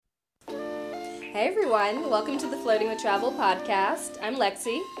Hey everyone, welcome to the Floating with Travel podcast. I'm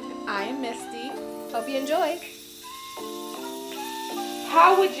Lexi. I am Misty. Hope you enjoy.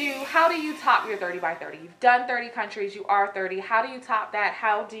 How do you top your 30 by 30? You've done 30 countries, you are 30. How do you top that?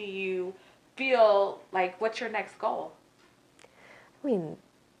 How do you feel like, what's your next goal? I mean,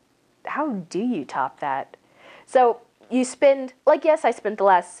 how do you top that? So you spend, yes, I spent the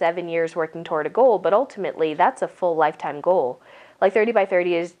last 7 years working toward a goal, but ultimately that's a full lifetime goal. 30 by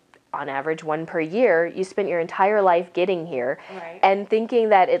 30 is on average one per year. You spent your entire life getting here. Right. And thinking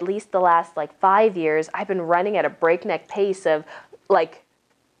that at least the last 5 years, I've been running at a breakneck pace of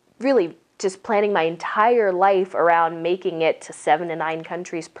really just planning my entire life around making it to 7 to 9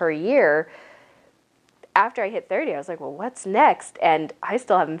 countries per year. After I hit 30, I was like, well, what's next? And I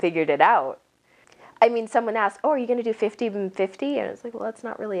still haven't figured it out. I mean, someone asked, are you going to do 50 and 50? And I was like, well, that's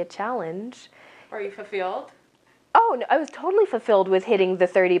not really a challenge. Are you fulfilled? Oh, no, I was totally fulfilled with hitting the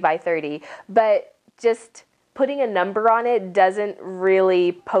 30 by 30. But just putting a number on it doesn't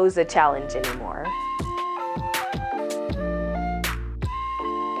really pose a challenge anymore.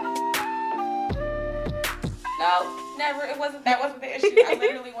 No, never. That wasn't the issue. I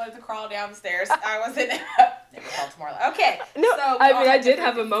literally wanted to crawl down the stairs. I wasn't. Never called tomorrow. Okay. No, so I did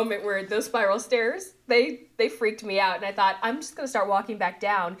have a moment where those spiral stairs, they freaked me out. And I thought, I'm just going to start walking back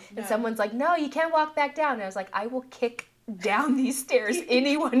down. And someone's like, no, you can't walk back down. And I was like, I will kick down these stairs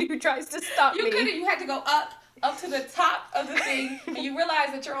anyone who tries to stop me. You had to go up to the top of the thing. And you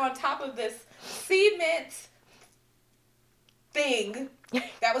realize that you're on top of this cement thing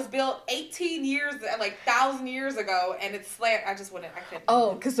that was built 1,000 years ago, and it's slant. I couldn't.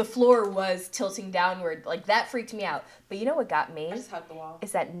 Oh, because the floor was tilting downward. That freaked me out. But you know what got me? I just hugged the wall.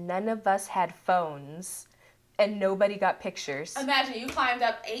 Is that none of us had phones, and nobody got pictures. Imagine you climbed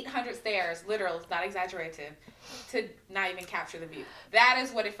up 800 stairs, literal, it's not exaggerative, to not even capture the view. That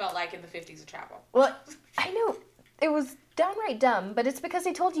is what it felt like in the 50s of travel. Well, I know it was downright dumb, but it's because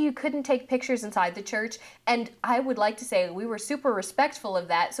they told you couldn't take pictures inside the church, and I would like to say we were super respectful of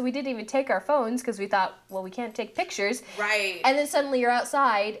that, so we didn't even take our phones because we thought, well, we can't take pictures. Right. And then suddenly you're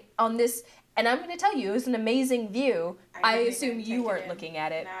outside on this, and I'm going to tell you, it was an amazing view. I assume you weren't looking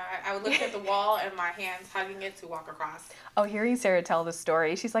at it. No, I would look at the wall and my hands hugging it to walk across. Oh, hearing Sarah tell the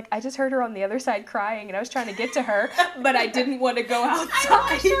story, she's like, I just heard her on the other side crying, and I was trying to get to her, but I didn't want to go outside.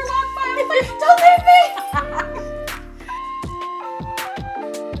 I sure walked by, I was like, don't leave me!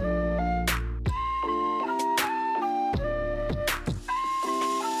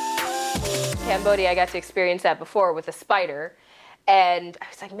 Cambodia, I got to experience that before with a spider. And I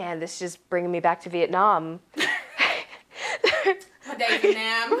was like, man, this is just bringing me back to Vietnam. My days in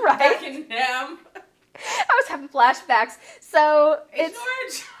Nam. Right. Back in Nam. I was having flashbacks. So Hey,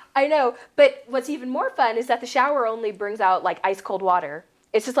 George. I know, but what's even more fun is that the shower only brings out ice cold water.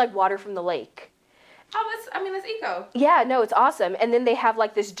 It's just like water from the lake. Oh, that's eco. Yeah, no, it's awesome. And then they have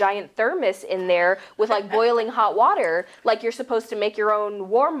this giant thermos in there with boiling hot water, like you're supposed to make your own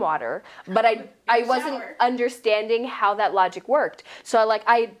warm water. But I wasn't shower. understanding how that logic worked. So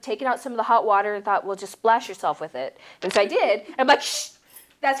I'd taken out some of the hot water and thought, well, just splash yourself with it. And so I did. And I'm like, shh,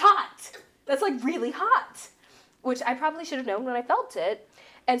 that's hot. That's really hot. Which I probably should have known when I felt it.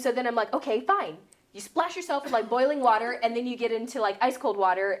 And so then I'm like, okay, fine. You splash yourself with boiling water, and then you get into ice cold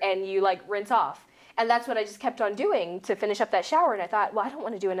water and you rinse off. And that's what I just kept on doing to finish up that shower. And I thought, well, I don't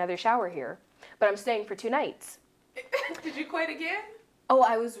want to do another shower here. But I'm staying for 2 nights. Did you quit again? Oh,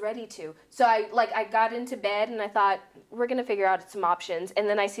 I was ready to. So I got into bed and I thought, we're going to figure out some options. And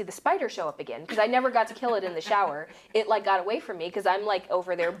then I see the spider show up again because I never got to kill it in the shower. It got away from me because I'm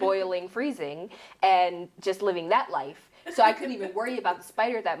over there boiling, freezing, and just living that life. So I couldn't even worry about the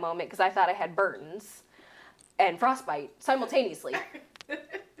spider at that moment because I thought I had burns and frostbite simultaneously.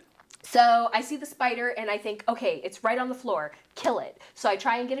 So I see the spider and I think, okay, it's right on the floor. Kill it. So I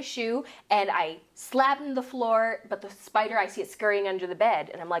try and get a shoe and I slap in the floor, but the spider, I see it scurrying under the bed.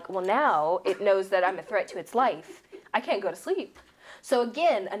 And I'm like, well, now it knows that I'm a threat to its life. I can't go to sleep. So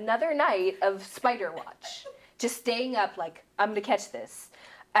again, another night of spider watch. Just staying up I'm going to catch this.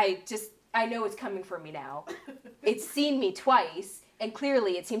 I know it's coming for me now. It's seen me twice and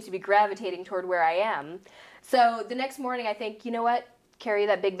clearly it seems to be gravitating toward where I am. So the next morning I think, you know what? Carry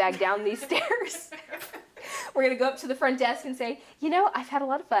that big bag down these stairs. We're going to go up to the front desk and say, I've had a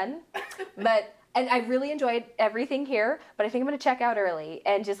lot of fun, and I really enjoyed everything here, but I think I'm going to check out early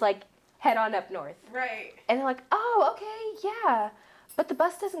and just head on up north. Right. And they're like, oh, okay, yeah, but the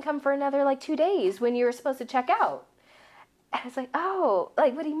bus doesn't come for another 2 days when you were supposed to check out. And I was like, oh,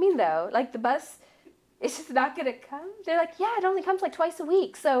 what do you mean though? The bus is just not going to come? They're like, yeah, it only comes twice a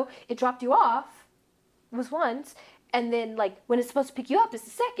week. So it dropped you off, was once, And then, like, when it's supposed to pick you up, it's the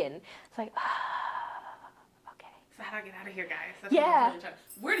second. It's like, okay. So how do I get out of here, guys? That's Yeah. what I'm really trying-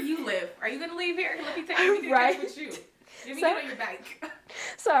 Where do you live? Are you going to leave here? Let me take you Right. with you. Let me So- get on your bike.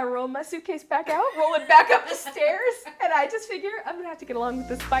 So I roll my suitcase back out, roll it back up the stairs, and I just figure I'm gonna have to get along with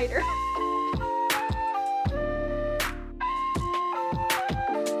the spider.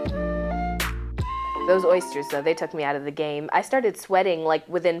 Those oysters, though, they took me out of the game. I started sweating like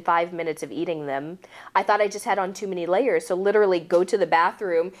within 5 minutes of eating them. I thought I just had on too many layers, so literally go to the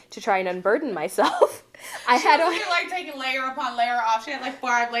bathroom to try and unburden myself. I She had was on. here, like taking layer upon layer off. She had like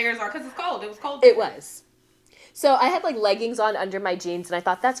 5 layers on because it's cold. It was cold. It was. So I had like leggings on under my jeans, and I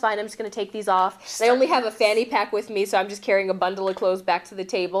thought, that's fine, I'm just going to take these off. And I only have a fanny pack with me, so I'm just carrying a bundle of clothes back to the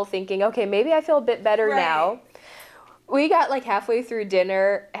table, thinking, okay, maybe I feel a bit better Right. now. We got like halfway through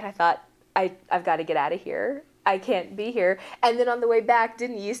dinner, and I thought, I've got to get out of here. I can't be here. And then on the way back,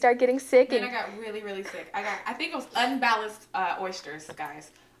 didn't you start getting sick? Then I got really, really sick. I think it was unbalanced oysters,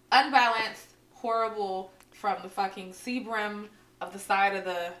 guys. Unbalanced, horrible, from the fucking sea brim of the side of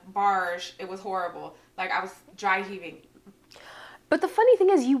the barge. It was horrible. Like, I was dry heaving. But the funny thing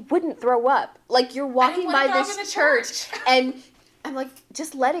is, you wouldn't throw up. Like, you're walking wanna by throw up in this the church, and I'm like,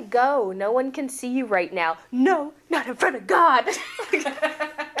 just let it go. No one can see you right now. No, not in front of God.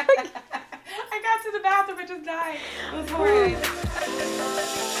 I got to the bathroom and just died. It was horrid.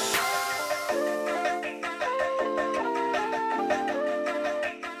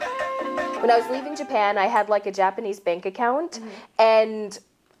 When I was leaving Japan, I had like a Japanese bank account, and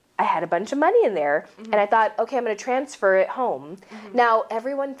I had a bunch of money in there, and I thought, okay, I'm going to transfer it home. Now,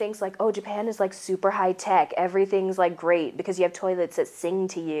 everyone thinks like, oh, Japan is like super high tech. Everything's like great because you have toilets that sing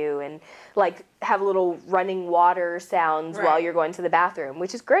to you and like have little running water sounds while Right. you're going to the bathroom,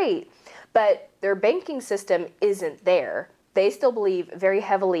 which is great. But their banking system isn't there. They still believe very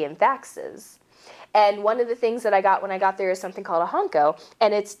heavily in faxes. And one of the things that I got when I got there is something called a hanko,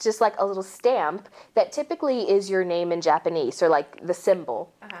 and it's just like a little stamp that typically is your name in Japanese, or like the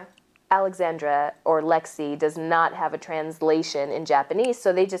symbol. Uh-huh. Alexandra or Lexi does not have a translation in Japanese,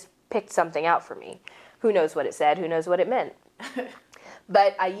 so they just picked something out for me. Who knows what it said, who knows what it meant.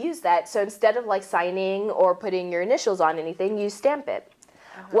 But I used that, so instead of like signing or putting your initials on anything, you stamp it.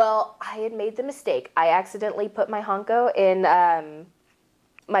 Well, I had made the mistake. I accidentally put my hanko in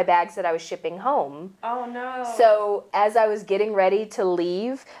my bags that I was shipping home. Oh, no. So as I was getting ready to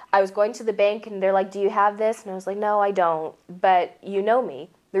leave, I was going to the bank and they're like, do you have this? And I was like, no, I don't. But you know me.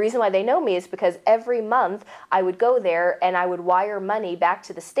 The reason why they know me is because every month I would go there and I would wire money back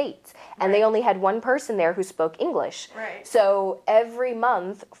to the States. And they only had one person there who spoke English. Right. So every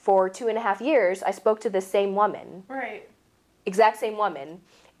month for 2.5 years, I spoke to the same woman. Right. Exact same woman.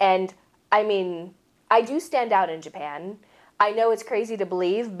 And I mean, I do stand out in Japan. I know it's crazy to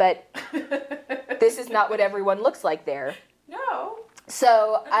believe, but this is not what everyone looks like there. No.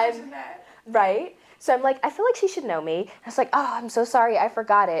 So Imagine I'm, that. right? So I'm like, I feel like she should know me. I was like, oh, I'm so sorry, I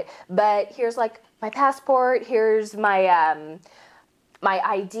forgot it. But here's like my passport, here's my my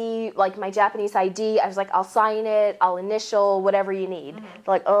ID, like my Japanese ID. I was like, I'll sign it, I'll initial, whatever you need. They're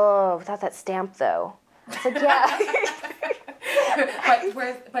like, oh, without that stamp though. I was like, yeah.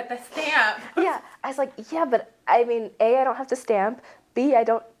 but the stamp. Yeah, I was like, yeah, but I mean, A, I don't have to stamp. B, I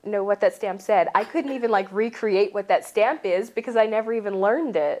don't know what that stamp said. I couldn't even like recreate what that stamp is because I never even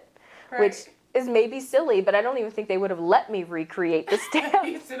learned it, which is maybe silly, but I don't even think they would have let me recreate the stamp.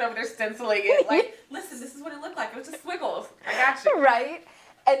 You sit over there stenciling it like, listen, this is what it looked like. It was just squiggles. I got you. Right?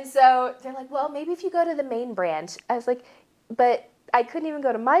 And so they're like, well, maybe if you go to the main branch. I was like, but I couldn't even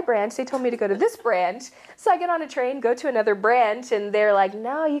go to my branch. They told me to go to this branch. So I get on a train, go to another branch, and they're like,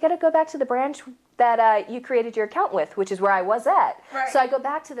 no, you got to go back to the branch that you created your account with, which is where I was at. Right. So I go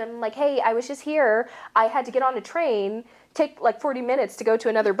back to them like, hey, I was just here. I had to get on a train, take like 40 minutes to go to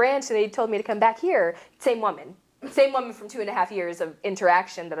another branch, and they told me to come back here. Same woman. Same woman from 2.5 years of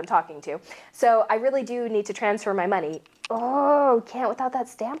interaction that I'm talking to. So I really do need to transfer my money. Oh, can't without that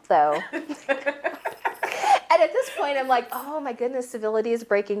stamp though. And at this point, I'm like, oh my goodness, civility is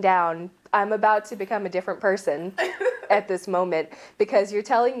breaking down. I'm about to become a different person at this moment because you're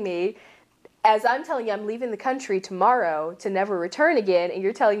telling me, as I'm telling you, I'm leaving the country tomorrow to never return again, and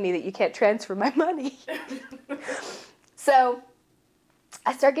you're telling me that you can't transfer my money. So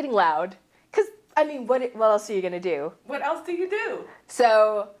I start getting loud because, I mean, what else are you going to do? What else do you do?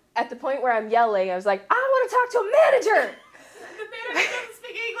 So at the point where I'm yelling, I was like, I want to talk to a manager. The manager doesn't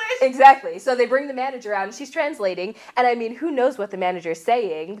speak English. Exactly. So they bring the manager out and she's translating. And I mean, who knows what the manager's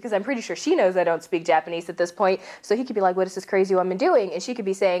saying? Because I'm pretty sure she knows I don't speak Japanese at this point. So he could be like, what is this crazy woman doing? And she could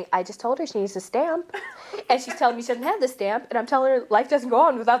be saying, I just told her she needs a stamp. And she's telling me she doesn't have the stamp. And I'm telling her life doesn't go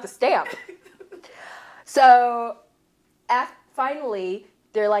on without the stamp. So finally,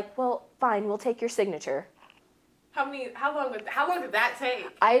 they're like, well, fine, we'll take your signature. How long did that take?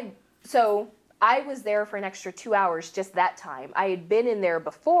 I was there for an extra 2 hours just that time. I had been in there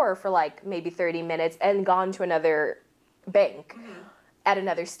before for like maybe 30 minutes and gone to another bank at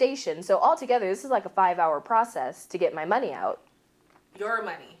another station. So altogether, this is like a 5-hour process to get my money out. Your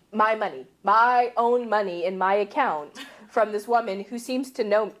money. My money. My own money in my account from this woman who seems to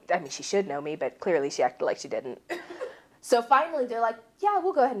know, I mean, she should know me, but clearly she acted like she didn't. So finally, they're like, yeah,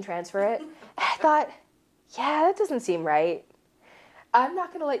 we'll go ahead and transfer it. And I thought, yeah, that doesn't seem right. I'm not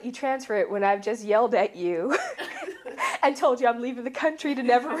going to let you transfer it when I've just yelled at you and told you I'm leaving the country to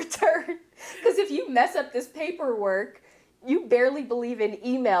never return. Because if you mess up this paperwork, you barely believe in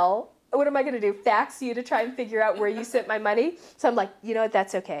email. What am I going to do, fax you to try and figure out where you sent my money? So I'm like, you know what,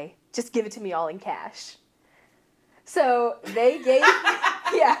 that's okay. Just give it to me all in cash. So they gave,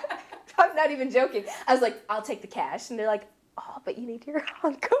 yeah, I'm not even joking. I was like, I'll take the cash. And they're like, oh, but you need your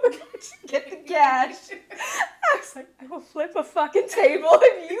Honko to get the cash. I was like, I will flip a fucking table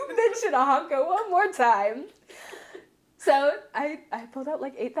if you mention a Honko one more time. So I pulled out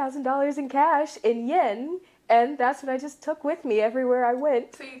like $8,000 in cash in yen, and that's what I just took with me everywhere I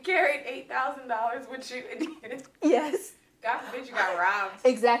went. So you carried $8,000 with you again? Yes. God forbid you got robbed.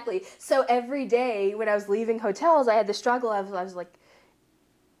 Exactly. So every day when I was leaving hotels, I had the struggle. I was like,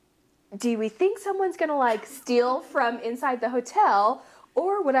 do we think someone's going to like steal from inside the hotel,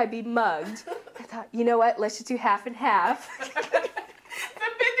 or would I be mugged? I thought, you know what? Let's just do half and half. The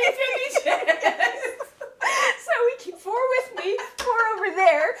 50-50 chance. So we keep 4 with me, 4 over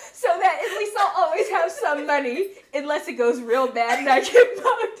there, so that at least I'll always have some money, unless it goes real bad and I get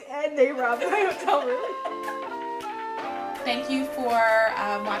mugged and they rob my hotel room. Thank you for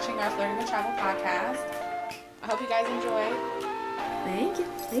watching our Flirting with Travel podcast. I hope you guys enjoyed. Thank you.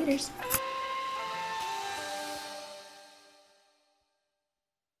 Laters.